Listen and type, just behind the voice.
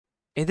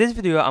In this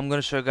video, I'm going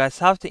to show you guys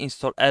how to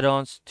install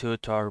add-ons to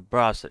Tor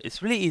browser.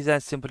 It's really easy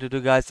and simple to do,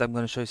 guys. I'm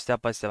going to show you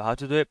step by step how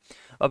to do it.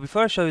 But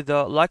before I show you,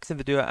 though, like the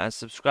video and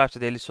subscribe to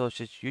Daily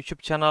Sources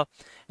YouTube channel,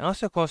 and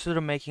also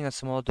consider making a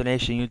small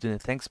donation using the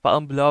thanks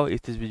button below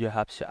if this video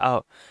helps you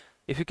out.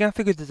 If you can't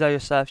figure this out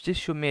yourself, just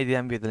shoot me a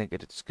DM with the link in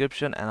the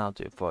description, and I'll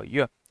do it for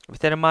you. With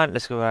that in mind,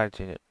 let's go right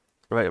into it.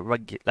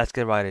 Let's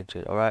get right into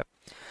it. All right.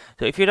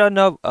 So if you don't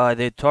know,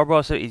 the Tor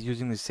browser is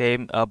using the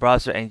same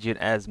browser engine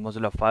as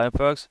Mozilla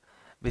Firefox.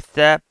 With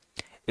that,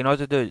 in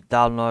order to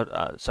download,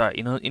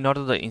 in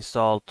order to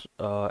install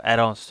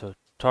add-ons to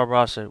Tor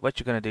browser, what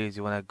you're gonna do is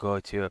you wanna go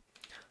to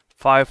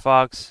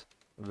Firefox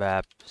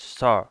Web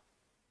Store.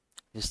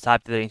 Just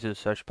type it into the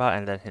search bar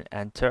and then hit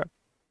enter.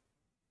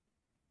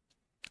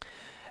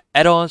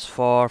 Add-ons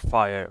for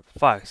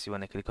Firefox. You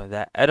wanna click on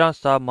that.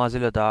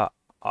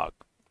 Addons.mozilla.org.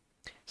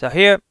 So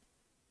here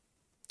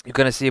you're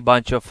gonna see a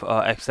bunch of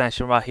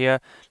extension right here.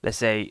 Let's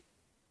say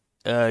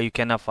you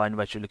cannot find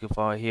what you're looking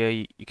for here.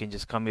 You can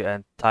just come here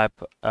and type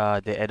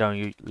the add-on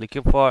you're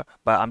looking for,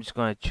 but I'm just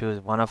going to choose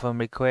one of them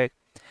real quick.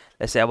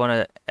 Let's say I want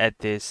to add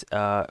this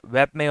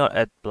webmail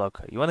ad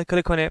blocker. You want to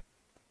click on it,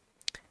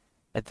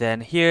 and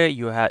then here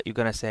you're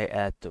going to say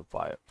add to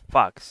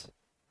Firefox.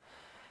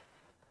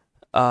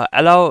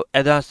 Allow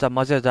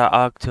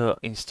addons.mozilla.org to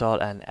install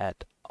and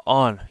add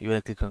on. You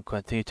will click on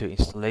continue to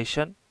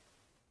installation.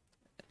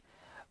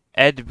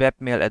 Add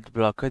webmail ad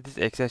blocker. This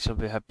extension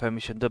will have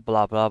permission to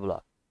blah blah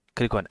blah.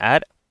 Click on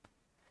add,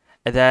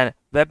 and then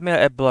webmail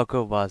ad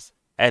blocker was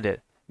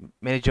added.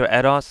 Manage your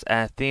add-ons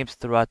and themes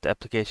throughout the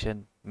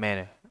application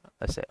menu.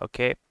 Let's say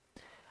okay.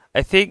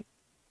 I think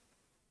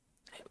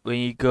when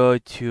you go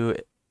to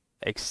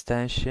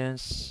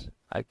extensions,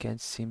 I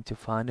can't seem to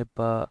find it,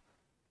 but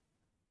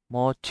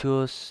more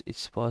tools, it's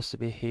supposed to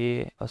be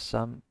here or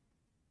some.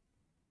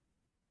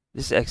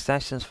 This is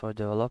extensions for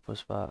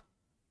developers, but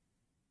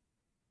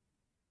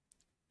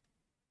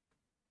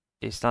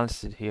it's not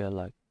listed here.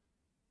 Like,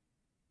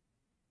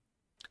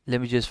 let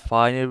me just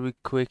find it real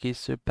quick.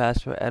 It's the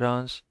password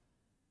add-ons,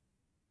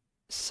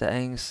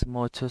 settings,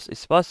 more tools. It's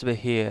supposed to be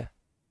here.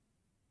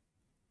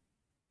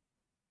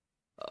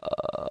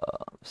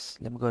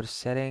 Let me go to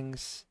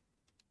settings.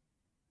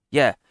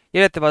 Yeah,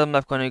 here at the bottom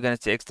left corner, you're gonna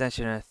see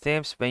extension and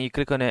themes. When you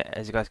click on it,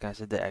 as you guys can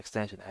see, the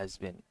extension has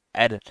been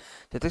added.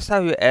 So this is how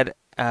you add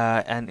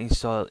and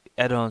install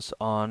add-ons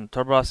on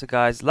Tor browser,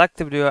 guys. Like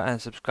the video and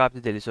subscribe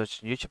to Daily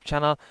Search YouTube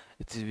channel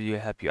if this video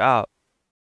helped you out.